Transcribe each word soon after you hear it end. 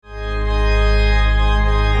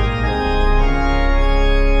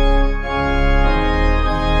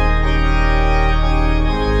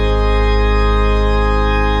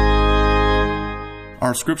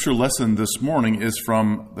Our scripture lesson this morning is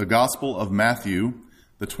from the Gospel of Matthew,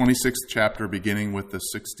 the 26th chapter, beginning with the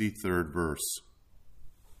 63rd verse.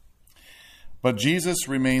 But Jesus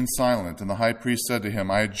remained silent, and the high priest said to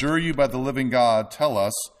him, I adjure you by the living God, tell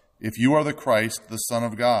us if you are the Christ, the Son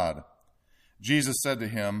of God. Jesus said to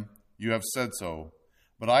him, You have said so.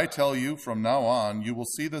 But I tell you, from now on, you will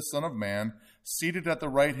see the Son of Man seated at the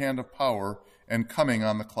right hand of power and coming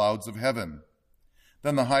on the clouds of heaven.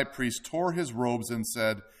 Then the high priest tore his robes and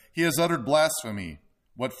said, He has uttered blasphemy.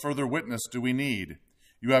 What further witness do we need?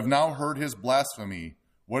 You have now heard his blasphemy.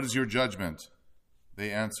 What is your judgment? They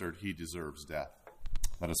answered, He deserves death.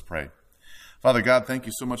 Let us pray. Father God, thank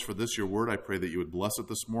you so much for this, your word. I pray that you would bless it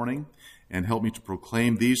this morning and help me to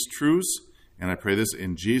proclaim these truths. And I pray this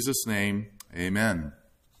in Jesus' name. Amen.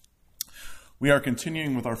 We are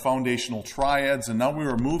continuing with our foundational triads, and now we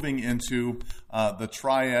are moving into the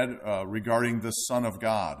triad regarding the Son of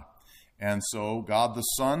God. And so God the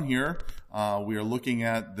Son here, we are looking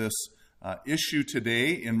at this issue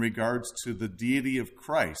today in regards to the deity of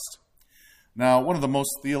Christ. Now, one of the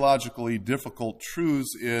most theologically difficult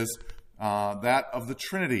truths is that of the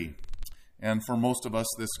Trinity. And for most of us,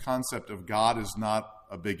 this concept of God is not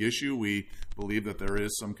a big issue. We believe that there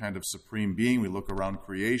is some kind of supreme being. We look around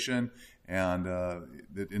creation, and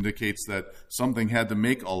it indicates that something had to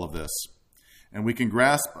make all of this. And we can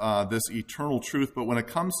grasp this eternal truth, but when it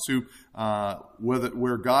comes to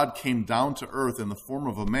where God came down to earth in the form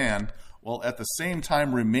of a man, while at the same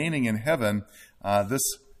time remaining in heaven, this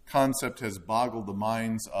concept has boggled the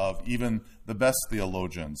minds of even the best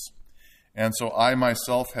theologians. And so I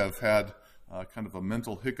myself have had kind of a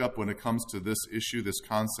mental hiccup when it comes to this issue, this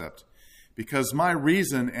concept, because my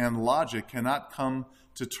reason and logic cannot come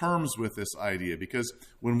to terms with this idea. Because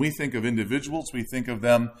when we think of individuals, we think of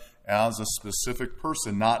them as a specific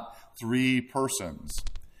person, not three persons.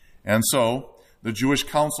 And so the Jewish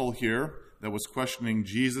council here that was questioning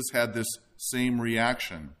Jesus had this same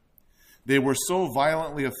reaction. They were so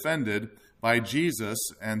violently offended by Jesus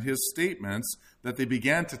and his statements that they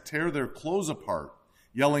began to tear their clothes apart,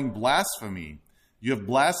 yelling blasphemy. You have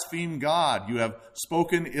blasphemed God. You have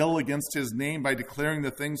spoken ill against his name by declaring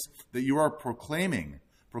the things that you are proclaiming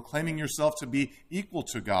yourself to be equal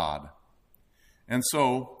to God. And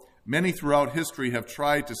so many throughout history have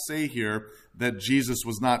tried to say here that Jesus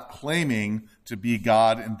was not claiming to be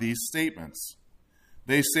God in these statements.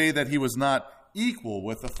 They say that he was not equal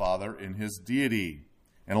with the Father in his deity.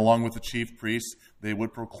 And along with the chief priests, they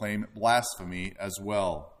would proclaim blasphemy as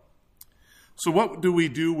well. So what do we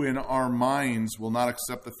do when our minds will not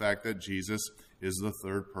accept the fact that Jesus is the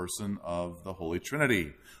third person of the Holy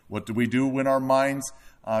Trinity? What do we do when our minds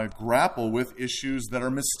grapple with issues that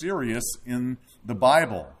are mysterious in the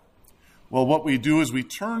Bible? Well, what we do is we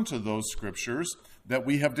turn to those scriptures that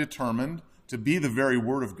we have determined to be the very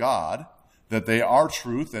Word of God, that they are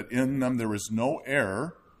truth, that in them there is no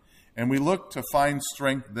error, and we look to find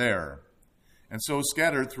strength there. And so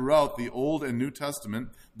scattered throughout the Old and New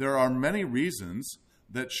Testament, there are many reasons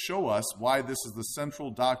that show us why this is the central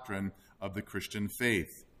doctrine of the Christian faith.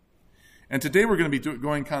 And today we're going to be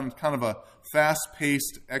going kind of a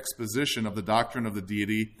fast-paced exposition of the doctrine of the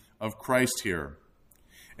deity of Christ here.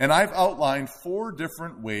 And I've outlined 4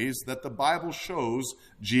 different ways that the Bible shows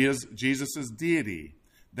Jesus' deity,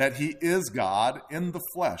 that he is God in the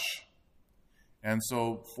flesh. And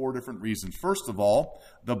so 4 different reasons. First of all,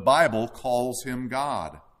 the Bible calls him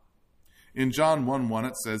God. In John 1:1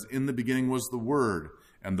 it says, In the beginning was the Word,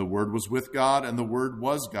 and the Word was with God, and the Word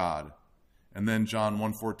was God. And then John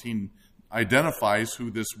 1:14 identifies who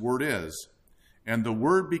this Word is. And the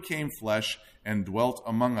Word became flesh and dwelt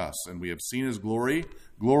among us, and we have seen his glory,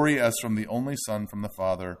 glory as from the only Son from the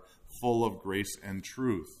Father, full of grace and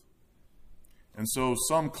truth. And so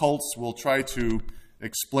some cults will try to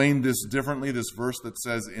explain this differently, this verse that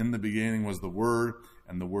says, In the beginning was the Word,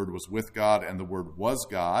 and the Word was with God, and the Word was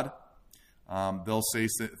God. They'll say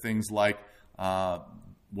things like,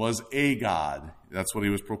 was a God. That's what he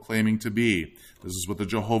was proclaiming to be. This is what the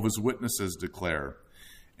Jehovah's Witnesses declare.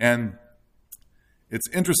 And it's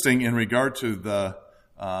interesting in regard to the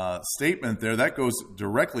statement there, that goes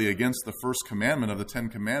directly against the first commandment of the 10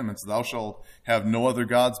 Commandments, Thou shalt have no other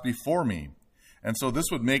gods before me. And so this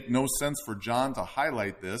would make no sense for John to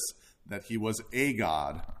highlight this, that he was a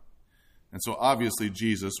God. And so obviously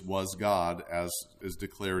Jesus was God, as is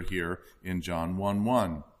declared here in John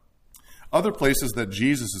 1:1. Other places that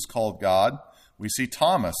Jesus is called God, we see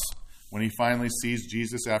Thomas, when he finally sees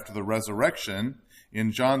Jesus after the resurrection.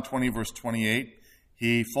 In John 20, verse 28,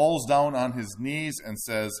 he falls down on his knees and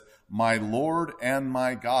says, My Lord and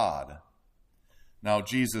my God. Now,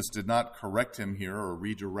 Jesus did not correct him here or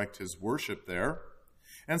redirect his worship there.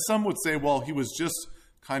 And some would say, well, he was just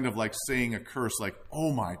kind of like saying a curse, like,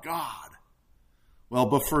 oh my God. Well,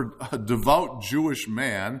 but for a devout Jewish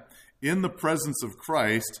man in the presence of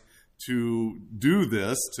Christ to do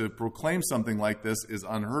this, to proclaim something like this, is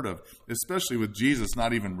unheard of, especially with Jesus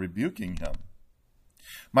not even rebuking him.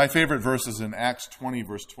 My favorite verse is in Acts 20,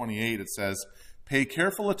 verse 28. It says, "Pay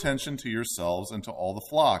careful attention to yourselves and to all the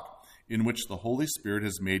flock, in which the Holy Spirit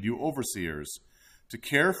has made you overseers, to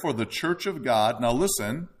care for the church of God," now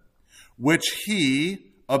listen, "which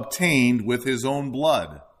he obtained with his own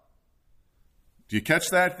blood." Do you catch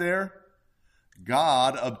that there?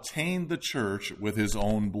 God obtained the church with his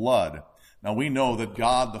own blood. Now we know that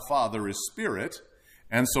God the Father is spirit,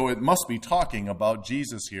 and so it must be talking about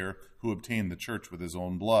Jesus here, who obtained the church with his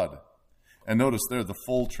own blood. And notice there, the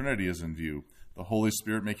full Trinity is in view. The Holy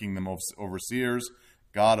Spirit making them overseers,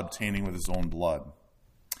 God obtaining with his own blood.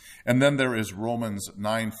 And then there is Romans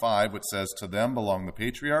 9:5, which says, "To them belong the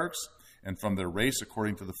patriarchs, and from their race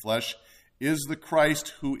according to the flesh is the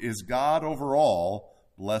Christ, who is God over all,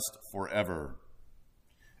 blessed forever."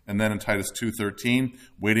 And then in Titus 2:13,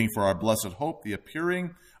 "Waiting for our blessed hope, the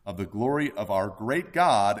appearing of the glory of our great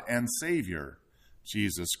God and Savior,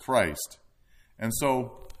 Jesus Christ." And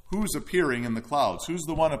so, who's appearing in the clouds? Who's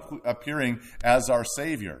the one appearing as our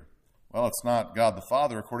Savior? Well, it's not God the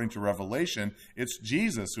Father according to Revelation. It's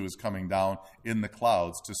Jesus who is coming down in the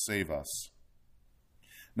clouds to save us.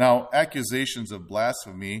 Now, accusations of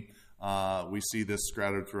blasphemy, we see this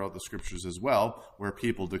scattered throughout the scriptures as well, where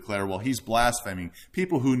people declare, well, he's blaspheming.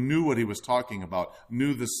 People who knew what he was talking about,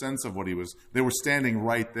 knew the sense of what he was, they were standing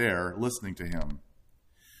right there listening to him.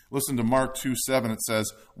 Listen to Mark 2:7. It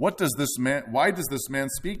says, why does this man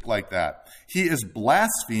speak like that? He is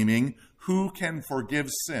blaspheming. Who can forgive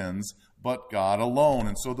sins but God alone?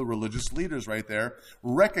 And so the religious leaders right there,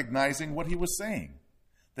 recognizing what he was saying,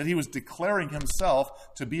 that he was declaring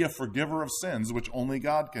himself to be a forgiver of sins, which only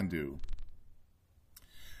God can do.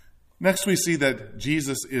 Next, we see that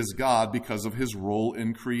Jesus is God because of his role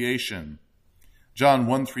in creation. John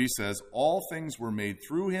 1:3 says, "All things were made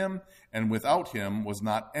through him, and without him was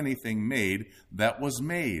not anything made that was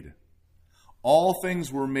made." All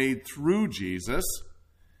things were made through Jesus,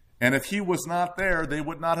 and if he was not there, they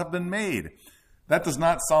would not have been made. That does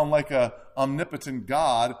not sound like an omnipotent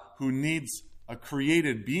God who needs a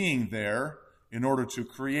created being there in order to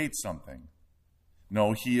create something.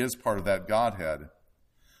 No, he is part of that Godhead.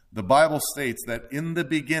 The Bible states that in the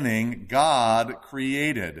beginning, God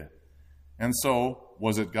created. And so,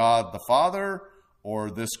 was it God the Father or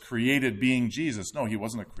this created being Jesus? No, he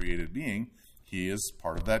wasn't a created being. He is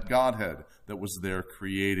part of that Godhead that was there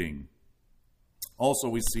creating. Also,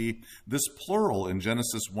 we see this plural in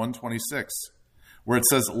Genesis 1:26, where it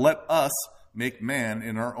says, "Let us make man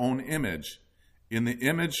in our own image. In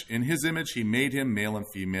his image, he made him, male and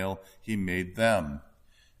female, he made them."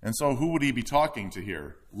 And so who would he be talking to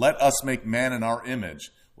here? Let us make man in our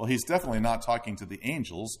image. Well, he's definitely not talking to the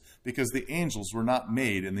angels, because the angels were not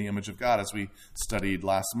made in the image of God, as we studied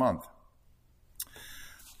last month.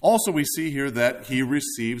 Also, we see here that he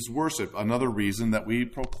receives worship, another reason that we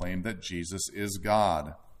proclaim that Jesus is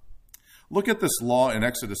God. Look at this law in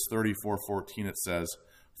Exodus 34:14. It says,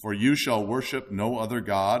 "For you shall worship no other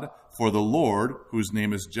God, for the Lord, whose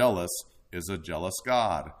name is jealous, is a jealous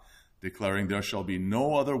God, declaring there shall be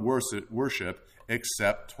no other worship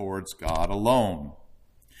except towards God alone."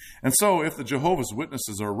 And so, if the Jehovah's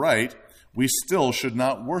Witnesses are right, we still should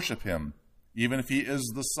not worship him, even if he is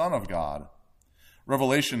the Son of God.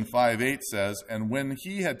 Revelation 5:8 says, "And when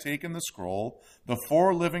he had taken the scroll, the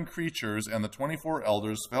 4 living creatures and the 24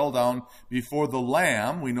 elders fell down before the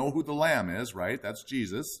Lamb." We know who the Lamb is, right? That's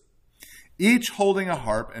Jesus. "Each holding a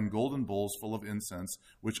harp and golden bowls full of incense,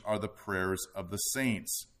 which are the prayers of the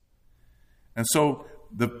saints." And so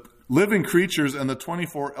the living creatures and the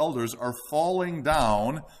 24 elders are falling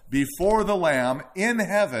down before the Lamb in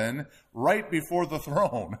heaven, right before the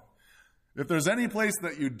throne. If there's any place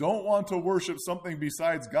that you don't want to worship something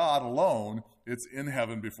besides God alone, it's in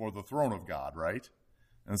heaven before the throne of God, right?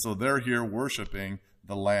 And so they're here worshiping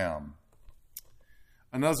the Lamb.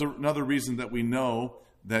 Another reason that we know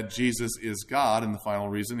that Jesus is God, and the final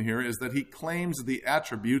reason here, is that he claims the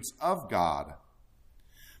attributes of God.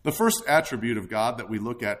 The first attribute of God that we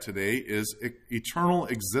look at today is eternal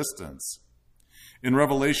existence. In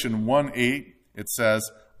Revelation 1:8, it says,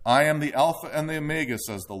 "I am the Alpha and the Omega,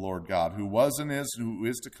 says the Lord God, who was and is, who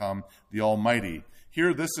is to come, the Almighty."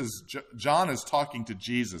 Here, John is talking to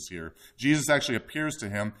Jesus here. Jesus actually appears to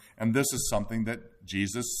him, and this is something that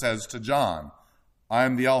Jesus says to John. "I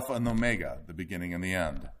am the Alpha and the Omega, the beginning and the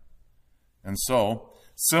end." And so,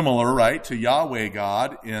 similar, right, to Yahweh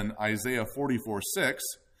God in Isaiah 44:6,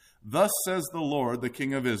 Thus says the Lord, the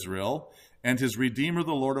King of Israel, and his Redeemer,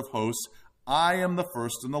 the Lord of hosts, I am the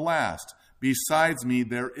first and the last. Besides me,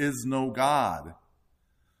 there is no God.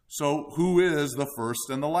 So who is the first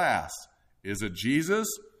and the last? Is it Jesus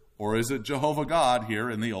or is it Jehovah God here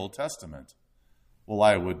in the Old Testament? Well,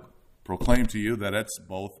 I would proclaim to you that it's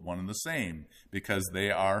both one and the same, because they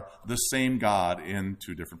are the same God in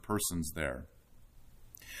two different persons there.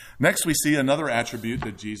 Next, we see another attribute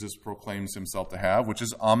that Jesus proclaims himself to have, which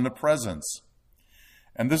is omnipresence.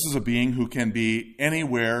 And this is a being who can be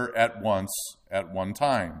anywhere at once, at one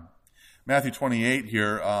time. Matthew 28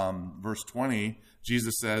 here, verse 20,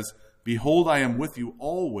 Jesus says, Behold, I am with you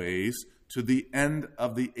always to the end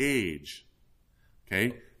of the age.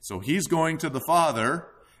 Okay, so he's going to the Father,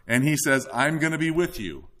 and he says, I'm going to be with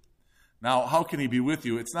you. Now, how can he be with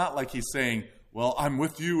you? It's not like he's saying, well, I'm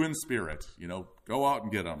with you in spirit. Go out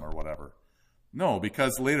and get them or whatever. No,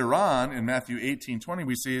 because later on in Matthew 18:20,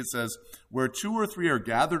 we see it says, where 2 or 3 are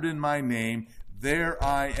gathered in my name, there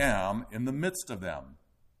I am in the midst of them.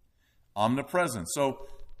 Omnipresent. So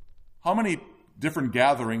how many different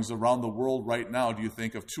gatherings around the world right now do you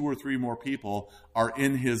think of 2 or 3 more people are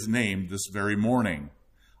in his name this very morning?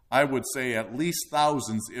 I would say at least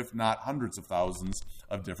thousands, if not hundreds of thousands,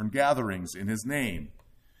 of different gatherings in his name.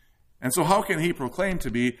 And so how can he proclaim to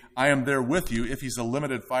be, I am there with you, if he's a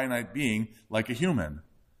limited, finite being like a human?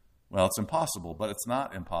 Well, it's impossible, but it's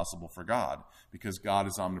not impossible for God, because God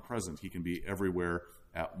is omnipresent. He can be everywhere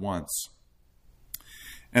at once.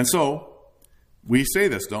 And so we say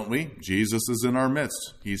this, don't we? Jesus is in our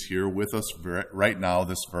midst. He's here with us right now,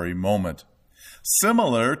 this very moment.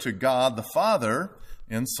 Similar to God the Father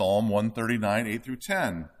in Psalm 139, 8 through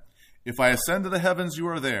 10. If I ascend to the heavens, you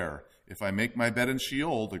are there. If I make my bed in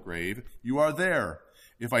Sheol, the grave, you are there.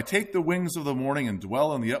 If I take the wings of the morning and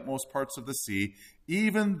dwell in the utmost parts of the sea,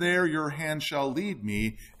 even there your hand shall lead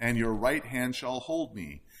me, and your right hand shall hold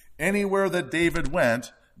me. Anywhere that David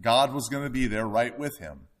went, God was going to be there right with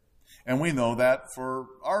him. And we know that for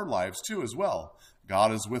our lives too as well.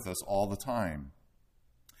 God is with us all the time.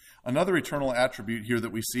 Another eternal attribute here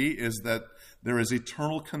that we see is that there is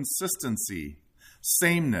eternal consistency,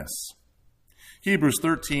 sameness. Hebrews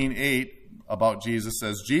 13:8 about Jesus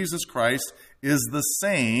says, Jesus Christ is the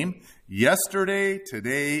same yesterday,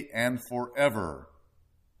 today, and forever.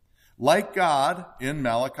 Like God in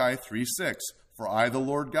Malachi 3:6, for I, the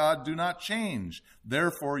Lord God, do not change.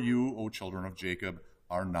 Therefore you, O children of Jacob,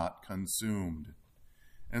 are not consumed.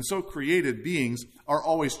 And so created beings are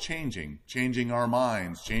always changing our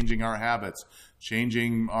minds, changing our habits,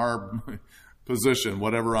 changing our position,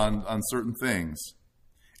 whatever, on certain things.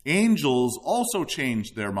 Angels also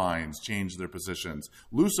changed their minds, changed their positions.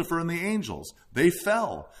 Lucifer and the angels, they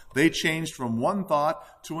fell. They changed from one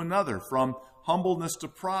thought to another, from humbleness to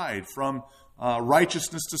pride, from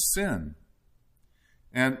righteousness to sin.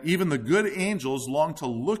 And even the good angels long to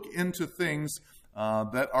look into things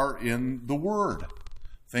that are in the Word,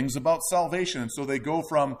 things about salvation. And so they go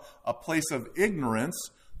from a place of ignorance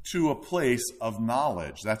to a place of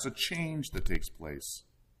knowledge. That's a change that takes place.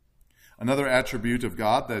 Another attribute of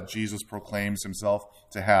God that Jesus proclaims himself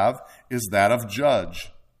to have is that of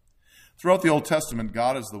judge. Throughout the Old Testament,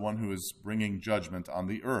 God is the one who is bringing judgment on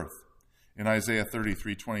the earth. In Isaiah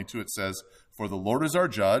 33:22, it says, For the Lord is our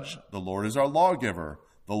judge, the Lord is our lawgiver,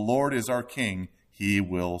 the Lord is our king, he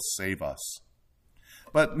will save us.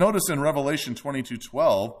 But notice in Revelation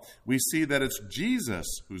 22:12, we see that it's Jesus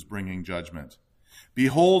who's bringing judgment.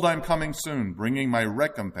 Behold, I'm coming soon, bringing my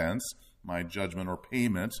recompense, my judgment or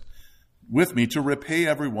payment, with me to repay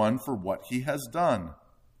everyone for what he has done.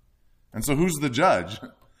 And so who's the judge?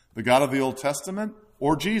 The God of the Old Testament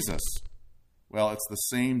or Jesus? Well, it's the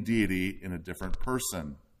same deity in a different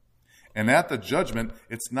person. And at the judgment,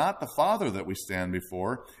 it's not the Father that we stand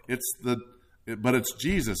before, but it's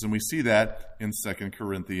Jesus, and we see that in 2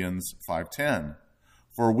 Corinthians 5:10.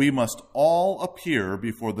 For we must all appear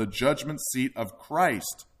before the judgment seat of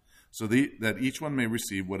Christ, so that each one may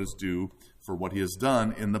receive what is due for what he has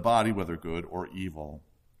done in the body, whether good or evil.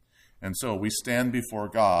 And so we stand before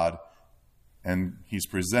God, and he's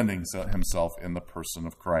presenting himself in the person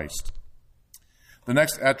of Christ. The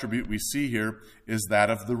next attribute we see here is that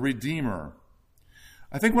of the Redeemer.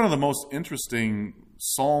 I think one of the most interesting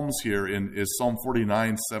Psalms here is Psalm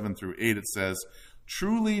 49, 7 through 8. It says,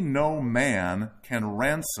 Truly no man can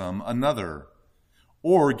ransom another,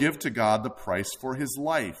 or give to God the price for his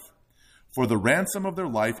life. For the ransom of their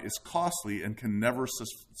life is costly and can never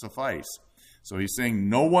suffice. So he's saying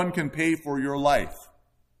no one can pay for your life.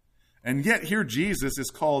 And yet here Jesus is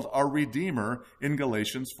called our Redeemer in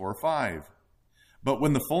Galatians 4:5. But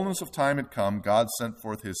when the fullness of time had come, God sent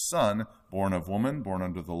forth his Son, born of woman, born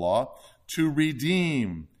under the law, to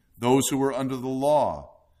redeem those who were under the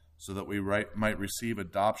law, so that we might receive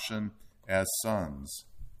adoption as sons.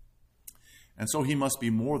 And so he must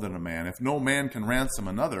be more than a man. If no man can ransom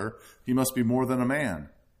another, he must be more than a man.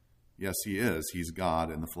 Yes, he is. He's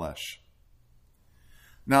God in the flesh.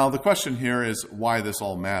 Now, the question here is why this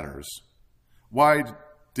all matters. Why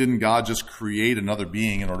didn't God just create another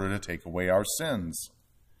being in order to take away our sins?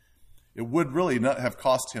 It would really not have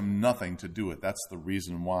cost him nothing to do it. That's the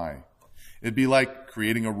reason why. It'd be like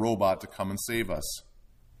creating a robot to come and save us.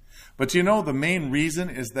 But you know, the main reason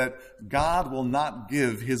is that God will not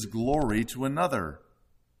give his glory to another.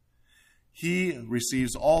 He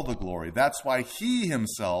receives all the glory. That's why he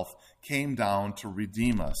himself came down to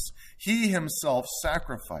redeem us. He himself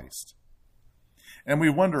sacrificed. And we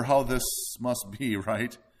wonder how this must be,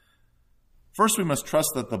 right? First, we must trust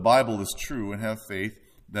that the Bible is true and have faith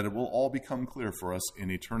that it will all become clear for us in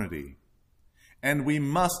eternity. And we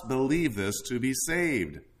must believe this to be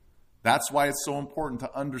saved. That's why it's so important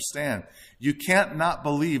to understand. You can't not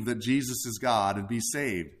believe that Jesus is God and be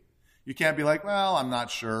saved. You can't be like, well, I'm not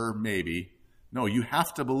sure, maybe. No, you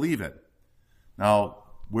have to believe it. Now,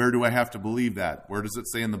 where do I have to believe that? Where does it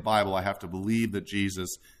say in the Bible I have to believe that Jesus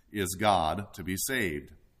is God to be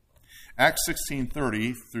saved? Acts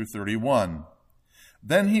 16:30 through 31.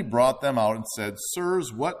 Then he brought them out and said,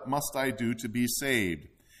 Sirs, what must I do to be saved?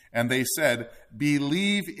 And they said,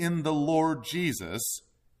 Believe in the Lord Jesus,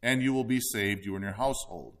 and you will be saved, you and your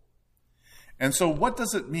household. And so what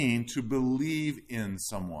does it mean to believe in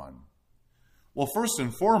someone? Well, first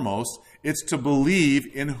and foremost, it's to believe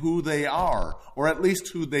in who they are, or at least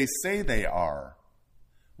who they say they are.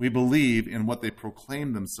 We believe in what they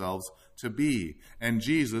proclaim themselves to be. And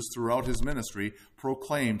Jesus, throughout his ministry,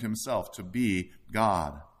 proclaimed himself to be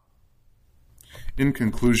God. In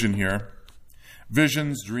conclusion here,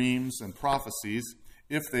 visions, dreams, and prophecies,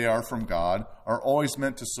 if they are from God, are always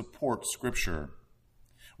meant to support Scripture.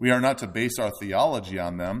 We are not to base our theology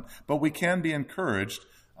on them, but we can be encouraged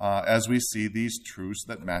as we see these truths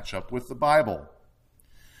that match up with the Bible.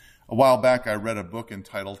 A while back, I read a book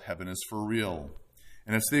entitled Heaven is for Real,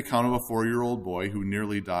 and it's the account of a 4-year-old boy who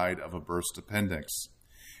nearly died of a burst appendix,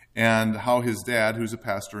 and how his dad, who's a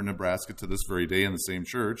pastor in Nebraska to this very day in the same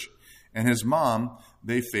church, and his mom,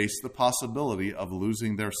 they faced the possibility of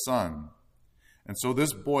losing their son. And so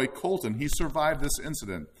this boy, Colton, he survived this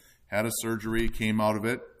incident, had a surgery, came out of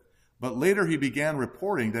it, but later he began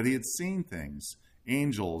reporting that he had seen things,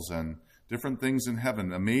 angels and different things in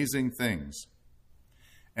heaven, amazing things.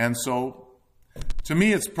 And so, to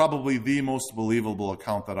me, it's probably the most believable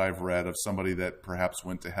account that I've read of somebody that perhaps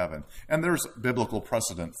went to heaven. And there's biblical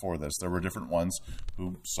precedent for this. There were different ones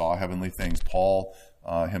who saw heavenly things. Paul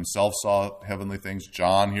himself saw heavenly things.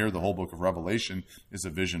 John here, the whole book of Revelation, is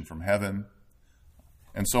a vision from heaven.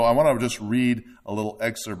 And so I want to just read a little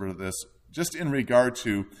excerpt of this, just in regard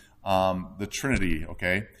to the Trinity,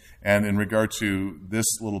 okay? And in regard to this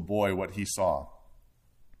little boy, what he saw.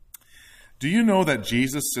 Do you know that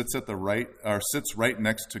Jesus sits right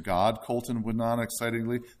next to God? Colton went on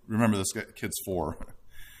excitedly. Remember, this kid's 4.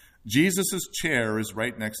 Jesus' chair is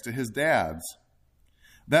right next to his dad's.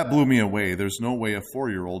 That blew me away. There's no way a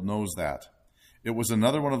 4-year-old knows that. It was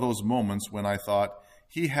another one of those moments when I thought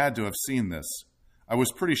he had to have seen this. I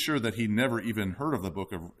was pretty sure that he never even heard of the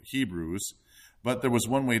book of Hebrews, but there was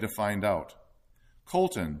one way to find out.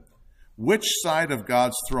 Colton, which side of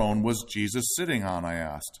God's throne was Jesus sitting on? I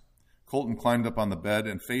asked. Colton climbed up on the bed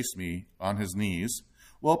and faced me on his knees.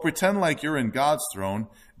 Well, pretend like you're in God's throne.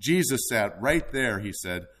 Jesus sat right there, he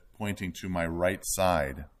said, pointing to my right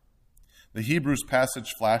side. The Hebrews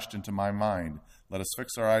passage flashed into my mind. Let us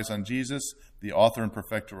fix our eyes on Jesus, the author and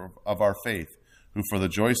perfecter of our faith, who for the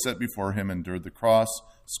joy set before him endured the cross,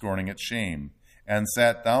 scorning its shame, and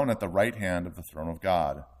sat down at the right hand of the throne of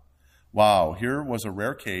God. Wow, here was a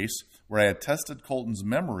rare case where I had tested Colton's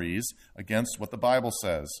memories against what the Bible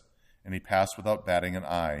says, and he passed without batting an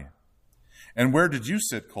eye. And where did you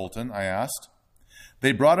sit, Colton? I asked.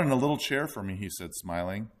 They brought in a little chair for me, he said,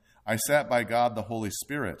 smiling. I sat by God the Holy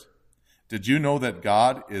Spirit. Did you know that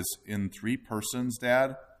God is in 3 persons,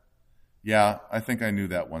 Dad? Yeah, I think I knew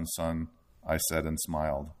that one, son, I said and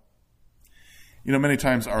smiled. You know, many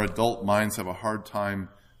times our adult minds have a hard time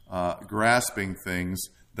grasping things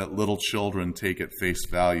that little children take at face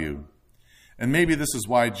value. And maybe this is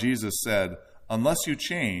why Jesus said, unless you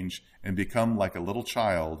change and become like a little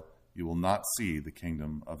child, you will not see the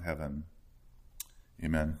kingdom of heaven.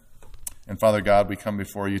 Amen. And Father God, we come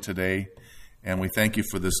before you today, And we thank you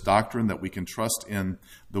for this doctrine that we can trust in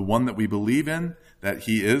the one that we believe in, that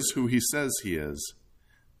he is who he says he is,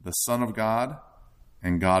 the Son of God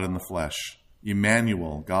and God in the flesh,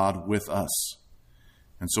 Emmanuel, God with us.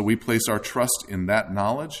 And so we place our trust in that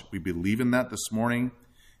knowledge. We believe in that this morning.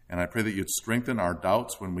 And I pray that you'd strengthen our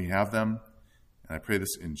doubts when we have them. And I pray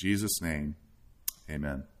this in Jesus' name.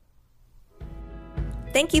 Amen.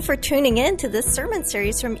 Thank you for tuning in to this sermon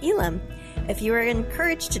series from Elam. If you are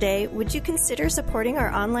encouraged today, would you consider supporting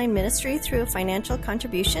our online ministry through a financial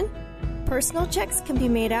contribution? Personal checks can be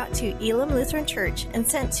made out to Elam Lutheran Church and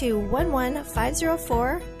sent to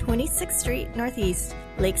 11504 26th Street Northeast,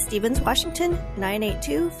 Lake Stevens, Washington,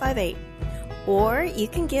 98258. Or you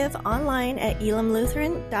can give online at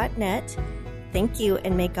elamlutheran.net. Thank you,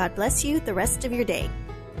 and may God bless you the rest of your day.